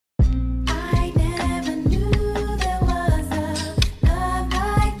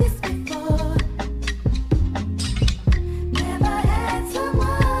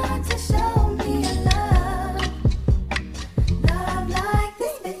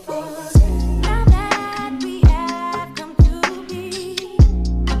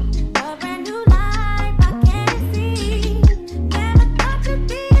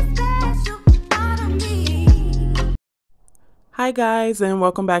Hi guys, and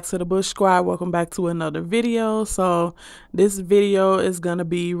welcome back to the Bush Squad. Welcome back to another video. So this video is gonna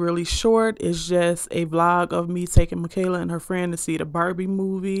be really short. It's just a vlog of me taking Michaela and her friend to see the Barbie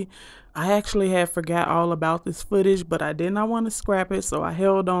movie. I actually had forgot all about this footage, but I did not want to scrap it, so I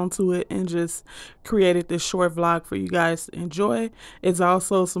held on to it and just created this short vlog for you guys to enjoy. It's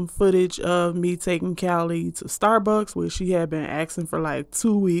also some footage of me taking Callie to Starbucks, which she had been asking for like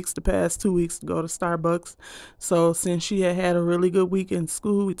 2 weeks, the past 2 weeks, to go to Starbucks. So since she had a really good week in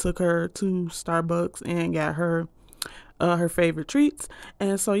school, we took her to Starbucks and got her her favorite treats.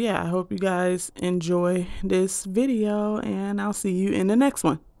 And so yeah, I hope you guys enjoy this video, and I'll see you in the next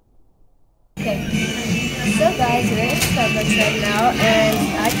one. Okay, so guys, we're at Starbucks right now, and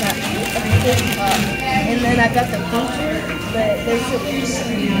I got a big cup, and then I got the picture, but there's a picture.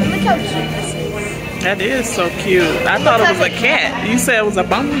 But look how cute this is. That is so cute. I thought it was a cat. You said it was a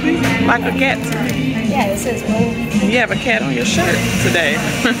bumblebee? Like a cat to me. Yeah, it says bumblebee. You have a cat on your shirt today.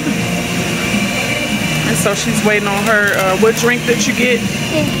 And so she's waiting on her, what drink did you get?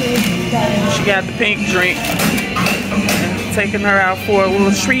 Pink drink. She got the pink drink. Taking her out for a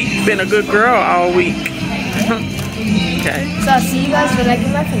little treat. You've been a good girl all week. Okay. So I'll see you guys when I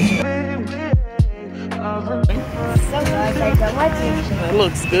get my picture. So guys, I got my picture. It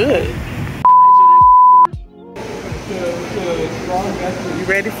looks good. You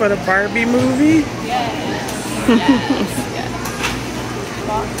ready for the Barbie movie? Yes.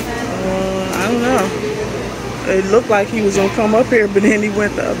 I don't know. It looked like he was gonna come up here, but then he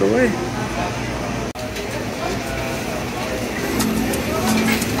went the other way.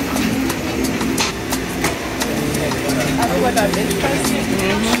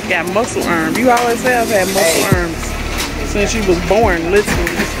 Got muscle arms. You always have had muscle arms since you was born,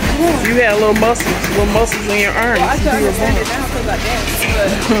 literally. You had little muscles in your arms. Well, I can understand it now because I dance,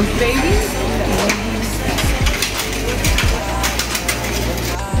 but babies?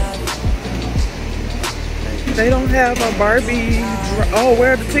 They don't have a Barbie. Oh,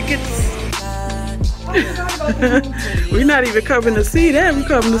 where are the tickets? We're not even coming to see that. We're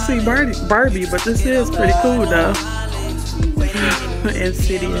coming to see Barbie, but this is pretty cool though.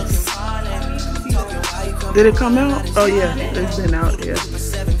 Insidious. Did it come out? Oh yeah, it's been out. Yeah, we'll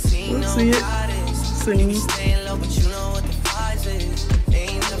see it soon.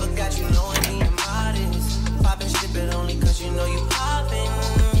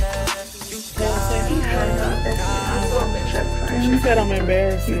 She said I'm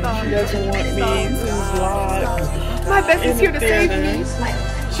embarrassing. She doesn't want me to vlog. My best is here to save me.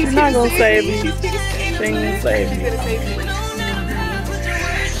 She's not gonna save me. She ain't gonna save me.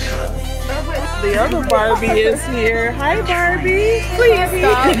 The other Barbie is here. Hi, Barbie. Please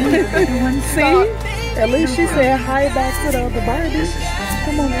stop. See? At least she said hi back to the other Barbie.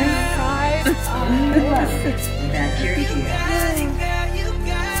 Come on, man. Hi. Hi,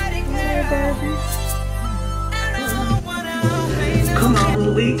 Barbie. Come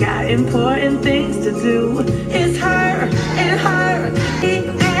on, we got important things to do. It's her and her, me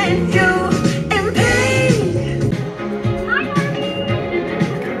and you in pain.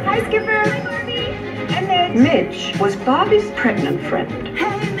 Hi, Skipper. Hi, Barbie. And Midge was Barbie's pregnant friend.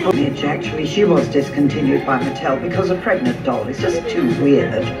 Midge, actually, she was discontinued by Mattel because a pregnant doll is just too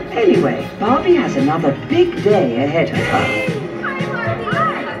weird. Anyway, Barbie has another big day ahead of her.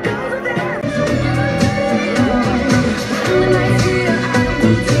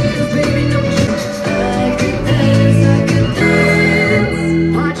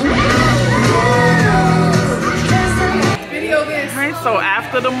 So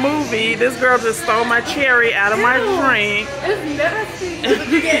after the movie, this girl just stole my cherry out of my drink. it's nasty.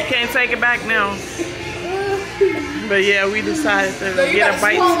 Can't take it back now. But yeah, we decided to get a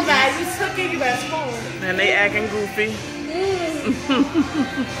bite. You took it, you better spoon. And they acting goofy.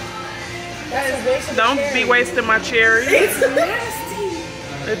 Don't be wasting my cherry. It's nasty.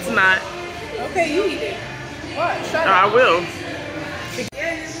 It's not. Okay, you eat it. What? Shut I up. will.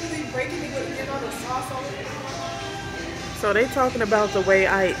 Yeah, you're really breaking it with all the sauce on it. So they talking about the way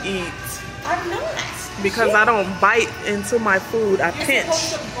I eat. I've known that. Because I don't bite into my food. I You're pinch.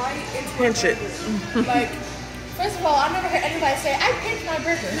 supposed to bite into Pinch it. Like, first of all, I've never heard anybody say, I pinch my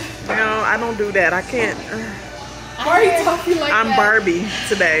burger. No, I don't do that. I can't. Why are you talking like I'm that? Barbie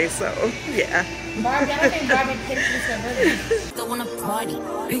today, so yeah. Barbie, I don't think Barbie pinches her burger. Go on a party.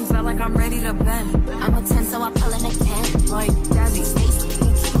 Pink felt like I'm ready to bend. I'm a 10, so I pull in a 10. Like Daddy, Stacy,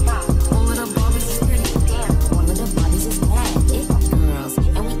 all of the Barbies is pretty. Damn, all of the bodies is bad. It girls,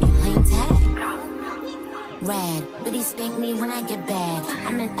 and we can play tag. Rad, but he spank me when I get back.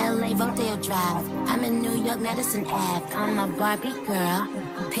 I'm in LA, Rodeo Drive. I'm in New York, Madison Ave. I'm a Barbie girl,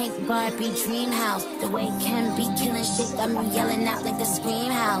 pink Barbie dream house. The way Ken be killing shit got me yelling out like the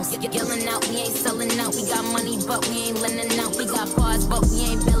scream house. Yelling out, we ain't selling out. We got money, but we ain't lending out. We got bars, but we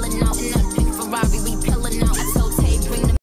ain't billing out. In that pink Ferrari, we